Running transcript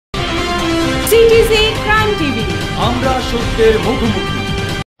সিটিজে crime TV, আমরা সত্যের মুখোমুখি।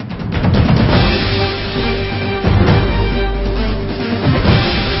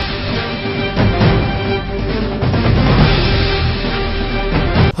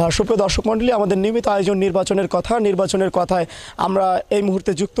 সুপ্রিয় দর্শক মণ্ডলী, আমাদের নিয়মিত আয়োজন নির্বাচনের কথায় আমরা এই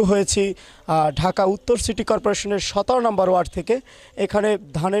মুহূর্তে যুক্ত হয়েছি ঢাকা উত্তর সিটি কর্পোরেশনের 17 নম্বর ওয়ার্ড থেকে। এখানে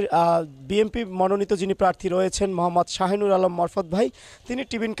ধানের বিএনপি মনোনীত যিনি প্রার্থী রয়েছেন মোহাম্মদ শাহিনুর আলম মরফত ভাই, তিনি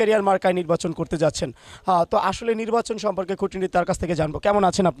টিবিন ক্যারিয়ার মার্কায় নির্বাচন করতে যাচ্ছেন। তো আসলে নির্বাচন সম্পর্কে খুঁটিনাটি তার কাছ থেকে জানবো। কেমন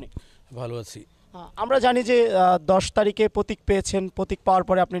আছেন আপনি? ভালো আছি। আমরা জানি যে 10 তারিখে প্রতীক পেয়েছেন, প্রতীক পাওয়ার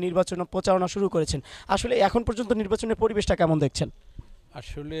পরে আপনি নির্বাচন প্রচারণা শুরু করেছেন। আসলে এখন পর্যন্ত নির্বাচনের পরিবেশটা কেমন দেখছেন?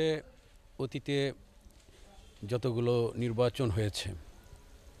 আসলে অতীতে যতগুলো নির্বাচন হয়েছে,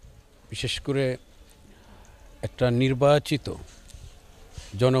 বিশেষ করে একটা নির্বাচিত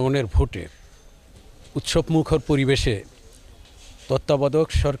জনগণের ভোটে উৎসবমুখর পরিবেশে তত্ত্বাবধায়ক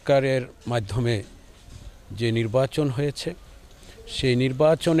সরকারের মাধ্যমে যে নির্বাচন হয়েছে, সেই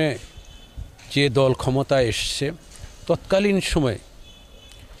নির্বাচনে যে দল ক্ষমতায় এসছে, তৎকালীন সময়ে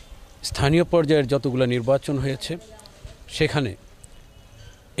স্থানীয় পর্যায়ের যতগুলো নির্বাচন হয়েছে সেখানে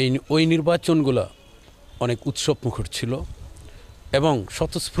ওই নির্বাচনগুলো অনেক উৎসবমুখর ছিল এবং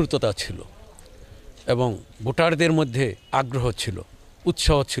স্বতঃস্ফূর্ততা ছিল এবং ভোটারদের মধ্যে আগ্রহ ছিল,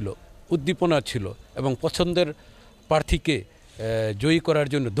 উৎসাহ ছিল, উদ্দীপনা ছিল এবং পছন্দের প্রার্থীকে জয়ী করার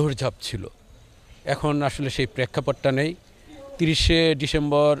জন্য দৌড়ঝাঁপ ছিল। এখন আসলে সেই প্রেক্ষাপটটা নেই। 30শে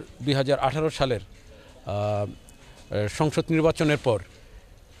ডিসেম্বর 2018 সালের সংসদ নির্বাচনের পর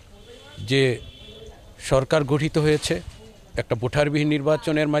যে সরকার গঠিত হয়েছে, একটা ভোটারবিহীন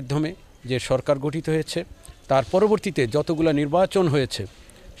নির্বাচনের মাধ্যমে যে সরকার গঠিত হয়েছে, তার পরবর্তীতে যতগুলো নির্বাচন হয়েছে,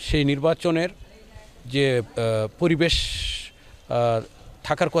 সেই নির্বাচনের যে পরিবেশ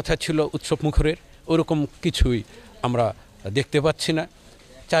থাকার কথা ছিল উৎসবমুখরের, ওরকম কিছুই আমরা দেখতে পাচ্ছি না।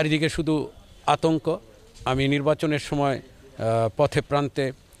 চারিদিকে শুধু আতঙ্ক। আমি নির্বাচনের সময় পথে প্রান্তে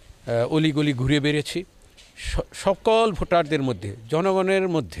অলিগলি ঘুরে বেড়েছি। সকল ভোটারদের মধ্যে, জনগণের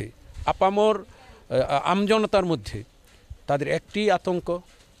মধ্যে, আপামর আমজনতার মধ্যে তাদের একটি আতঙ্ক,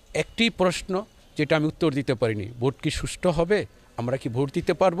 একটি প্রশ্ন, যেটা আমি উত্তর দিতে পারিনি। ভোট কি সুষ্ঠু হবে? আমরা কি ভোট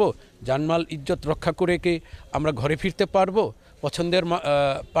দিতে পারবো? জানমাল ইজ্জত রক্ষা করে কি আমরা ঘরে ফিরতে পারবো?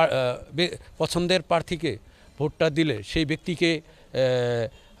 পছন্দের প্রার্থীকে ভোটটা দিলে সেই ব্যক্তিকে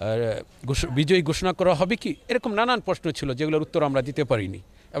বিজয়ী ঘোষণা করা হবে কি? এরকম নানান প্রশ্ন ছিল যেগুলোর উত্তর আমরা দিতে পারিনি।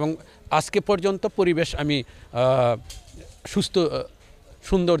 এবং আজকে পর্যন্ত পরিবেশ আমি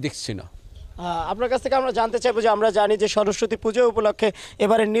সুন্দর দেখছি না। আপনার কাছ থেকে আমরা জানতে চাইবো যে আমরা জানি যে সরস্বতী পুজো উপলক্ষে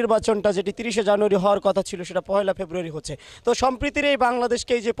এবারের নির্বাচনটা যেটি 30শে জানুয়ারি হওয়ার কথা ছিল, সেটা 1 ফেব্রুয়ারি হচ্ছে। তো সম্প্রীতির এই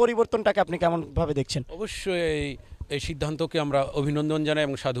বাংলাদেশকে এই যে পরিবর্তনটাকে আপনি কেমনভাবে দেখছেন? অবশ্যই এই সিদ্ধান্তকে আমরা অভিনন্দন জানাই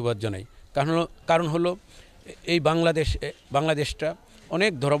এবং সাধুবাদ জানাই। কারণ হলো এই বাংলাদেশটা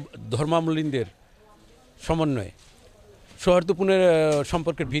অনেক ধর্মাবলম্বীদের সমন্বয়ে সৌহার্দ্যপূর্ণ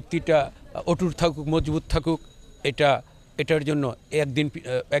সম্পর্কের ভিত্তিটা অটুট থাকুক, মজবুত থাকুক, এটার জন্য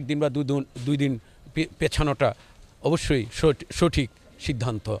একদিন বা দুই দিন পেছানোটা অবশ্যই সঠিক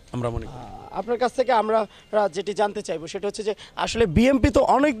সিদ্ধান্ত আমরা মনে করি। আপনার কাছ থেকে আমরা যেটি জানতে চাইবো সেটা হচ্ছে যে আসলে বিএনপি তো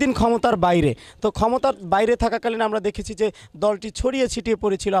অনেক দিন ক্ষমতার বাইরে, তো ক্ষমতার বাইরে থাকাকালীন আমরা দেখেছি যে দলটি ছড়িয়ে ছিটিয়ে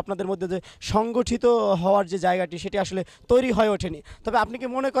পড়েছিল। আপনাদের মধ্যে যে সংগঠিত হওয়ার যে জায়গাটি, সেটি আসলে তৈরি হয়ে ওঠেনি। তবে আপনি কি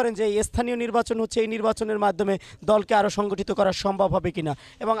মনে করেন যে এই স্থানীয় নির্বাচন হচ্ছে, এই নির্বাচনের মাধ্যমে দলকে আরও সংগঠিত করা সম্ভব হবে কিনা?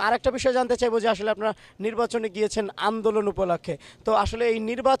 এবং আরেকটা বিষয় জানতে চাইবো যে আসলে আপনারা নির্বাচনে গিয়েছেন আন্দোলন উপলক্ষে, তো আসলে এই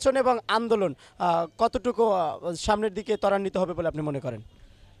নির্বাচন এবং আন্দোলন কতটুকু সামনের দিকে ত্বরান্বিত হবে বলে আপনি মনে করেন?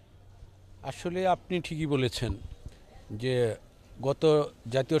 আসলে আপনি ঠিকই বলেছেন যে গত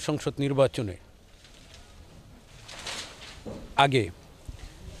জাতীয় সংসদ নির্বাচনে আগে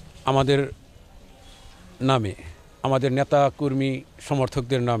আমাদের নামে, আমাদের নেতা কর্মী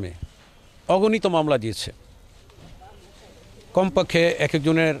সমর্থকদের নামে অগণিত মামলা দিয়েছে। কমপক্ষে এক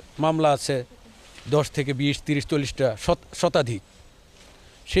একজনের মামলা আছে 10 থেকে 20, 30, 40টা, শতাধিক।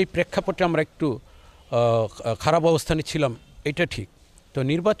 সেই প্রেক্ষাপটে আমরা একটু খারাপ অবস্থানে ছিলাম, এটা ঠিক। তো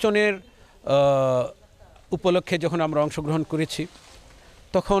নির্বাচনের উপলক্ষে যখন আমরা অংশগ্রহণ করেছি,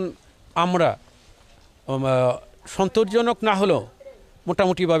 তখন আমরা সন্তোষজনক না হলেও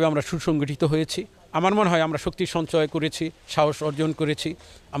মোটামুটিভাবে আমরা সুসংগঠিত হয়েছি। আমার মনে হয় আমরা শক্তি সঞ্চয় করেছি, সাহস অর্জন করেছি,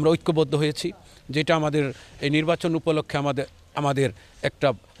 আমরা ঐক্যবদ্ধ হয়েছি, যেটা আমাদের এই নির্বাচন উপলক্ষে আমাদের একটা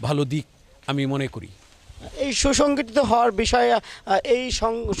ভালো দিক আমি মনে করি। এই সুসংগঠিত হওয়ার বিষয়ে এই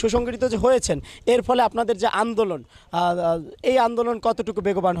সুসংগঠিত যে হয়েছেন, এর ফলে আপনাদের যে আন্দোলন, এই আন্দোলন কতটুকু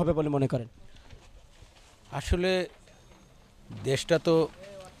বেগবান হবে বলে মনে করেন? আসলে দেশটা তো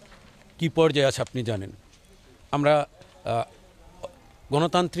কী পর্যায়ে আছে আপনি জানেন। আমরা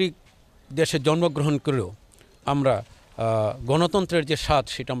গণতান্ত্রিক দেশে জন্মগ্রহণ করেও আমরা গণতন্ত্রের যে স্বাদ,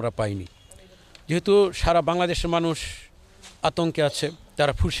 সেটা আমরা পাইনি। যেহেতু সারা বাংলাদেশের মানুষ আতঙ্কে আছে,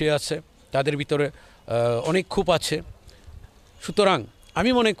 তারা ফুঁসে আছে, তাদের ভিতরে অনেক ক্ষোভ আছে। সুতরাং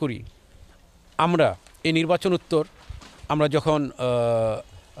আমি মনে করি আমরা এই নির্বাচন উত্তর আমরা যখন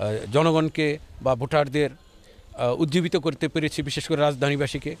জনগণকে বা ভোটারদের উজ্জীবিত করতে পেরেছি, বিশেষ করে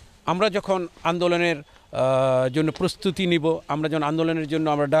রাজধানীবাসীকে, আমরা যখন আন্দোলনের জন্য প্রস্তুতি নিব, আমরা যখন আন্দোলনের জন্য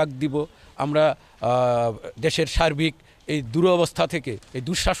আমরা ডাক দিব, আমরা দেশের সার্বিক এই দুরবস্থা থেকে, এই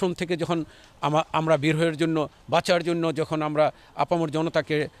দুঃশাসন থেকে যখন আমরা বের হওয়ার জন্য, বাঁচার জন্য যখন আমরা আপামর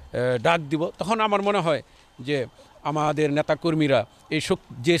জনতাকে ডাক দিব, তখন আমার মনে হয় যে আমাদের নেতাকর্মীরা এই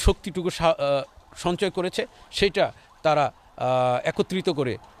যে শক্তিটুকু সঞ্চয় করেছে সেটা তারা একত্রিত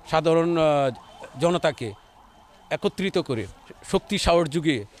করে সাধারণ জনতাকে একত্রিত করে শক্তি সাহস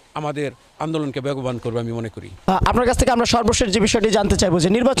যুগিয়ে আমাদের আন্দোলনকে বেগবান করবে আমি মনে করি। আপনার কাছ থেকে আমরা সর্বশেষ যে বিষয়টি জানতে চাইবো যে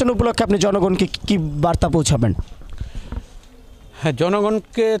নির্বাচন উপলক্ষে আপনি জনগণকে কি বার্তা পৌঁছাবেন? হ্যাঁ,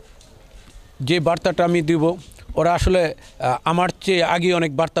 জনগণকে যে বার্তাটা আমি দিব, ওরা আসলে আমার চেয়ে আগে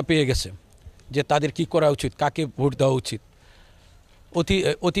অনেক বার্তা পেয়ে গেছে যে তাদের কি করা উচিত, কাকে ভোট দেওয়া উচিত।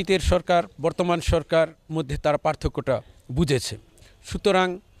 অতীতের সরকার বর্তমান সরকার মধ্যে তারা পার্থক্যটা বুঝেছে। সুতরাং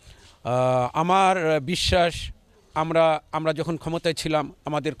আমার বিশ্বাস আমরা যখন ক্ষমতায় ছিলাম,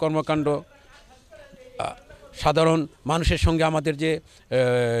 আমাদের কর্মকাণ্ড, সাধারণ মানুষের সঙ্গে আমাদের যে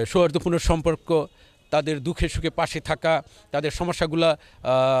সৌহার্দ্যপূর্ণ সম্পর্ক, তাদের দুঃখে সুখে পাশে থাকা, তাদের সমস্যাগুলো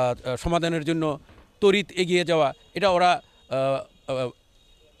সমাধানের জন্য তড়িৎ এগিয়ে যাওয়া, এটা ওরা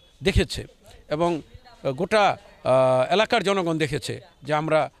দেখেছে এবং গোটা এলাকার জনগণ দেখেছে যে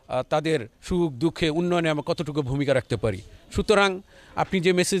আমরা তাদের সুখ দুঃখে উন্নয়নে আমরা কতটুকু ভূমিকা রাখতে পারি। সুতরাং আপনি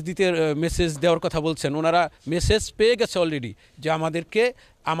যে মেসেজ দেওয়ার কথা বলছেন, ওনারা মেসেজ পেয়ে গেছে অলরেডি যে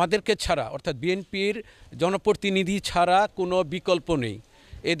আমাদেরকে ছাড়া, অর্থাৎ বিএনপির জনপ্রতিনিধি ছাড়া কোনো বিকল্প নেই।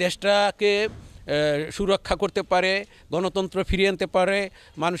 এই দেশটাকে সুরক্ষা করতে পারে, গণতন্ত্র ফিরিয়ে আনতে পারে,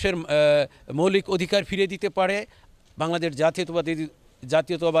 মানুষের মৌলিক অধিকার ফিরিয়ে দিতে পারে বাংলাদেশ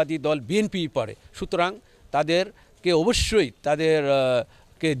জাতীয়তাবাদী দল বিএনপি পারে। সুতরাং তাদেরকে অবশ্যই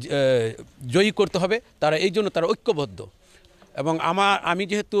তাদেরকে জয়ী করতে হবে। তারা এই জন্য তারা ঐক্যবদ্ধ। এবং আমি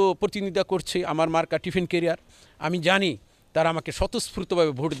যেহেতু প্রতিনিধিত্ব করছি, আমার মার্কা টিফিন ক্যারিয়ার, আমি জানি তারা আমাকে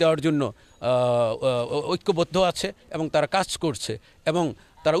স্বতঃস্ফূর্তভাবে ভোট দেওয়ার জন্য ঐক্যবদ্ধ আছে এবং তারা কাজ করছে এবং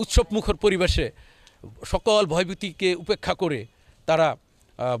তারা উৎসবমুখর পরিবেশে সকল ভয়ভীতিকে উপেক্ষা করে তারা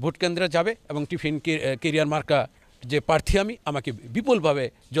ভোট কেন্দ্রে যাবে এবং টিফিন ক্যারিয়ার মার্কা যে প্রার্থী আমাকে বিপুলভাবে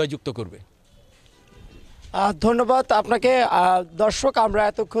জয়যুক্ত করবে। ধন্যবাদ আপনাকে। দর্শক, আমরা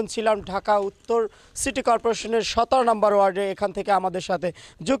এতক্ষণ ছিলাম ঢাকা উত্তর সিটি কর্পোরেশনের 17 নম্বর ওয়ার্ডে। এখান থেকে আমাদের সাথে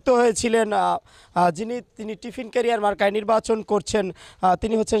যুক্ত হয়েছিলেন তিনি টিফিন ক্যারিয়ার মার্কায় নির্বাচন করছেন,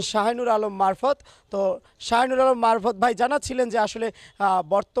 তিনি হচ্ছেন শাহিনুর আলম মারফত। তো শাহিনুর আলম মারফত ভাই জানাচ্ছিলেন যে আসলে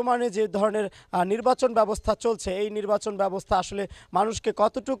বর্তমানে যে ধরনের নির্বাচন ব্যবস্থা চলছে, এই নির্বাচন ব্যবস্থা আসলে মানুষকে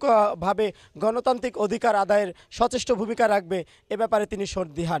কতটুকু ভাবে গণতান্ত্রিক অধিকার আদায়ের সচেষ্ট ভূমিকা রাখবে, এ ব্যাপারে তিনি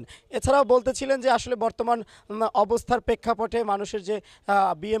সন্দিহান। এছাড়াও বলতেছিলেন যে আসলে বর্তমান অবস্থার প্রেক্ষাপটে মানুষের যে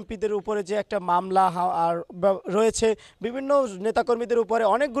বিএমপিদের উপরে যে একটা মামলা আর রয়েছে, বিভিন্ন নেতাকর্মীদের উপরে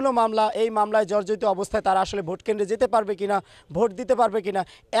অনেকগুলো মামলা, এই মামলায় জর্জরিত অবস্থায় তারা আসলে ভোট কেন্দ্রে যেতে পারবে কিনা, ভোট দিতে পারবে কিনা,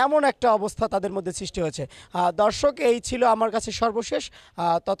 এমন একটা অবস্থা তাদের মধ্যে সৃষ্টি হয়েছে। দর্শক, এই ছিল আমার কাছে সর্বশেষ।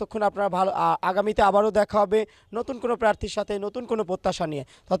 ততক্ষণ আপনারা ভালো, আগামীতে আবারও দেখা হবে নতুন কোনো প্রার্থীর সাথে, নতুন কোনো প্রত্যাশা নিয়ে।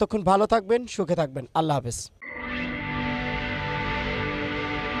 ততক্ষণ ভালো থাকবেন, সুখে থাকবেন। আল্লাহ হাফেজ।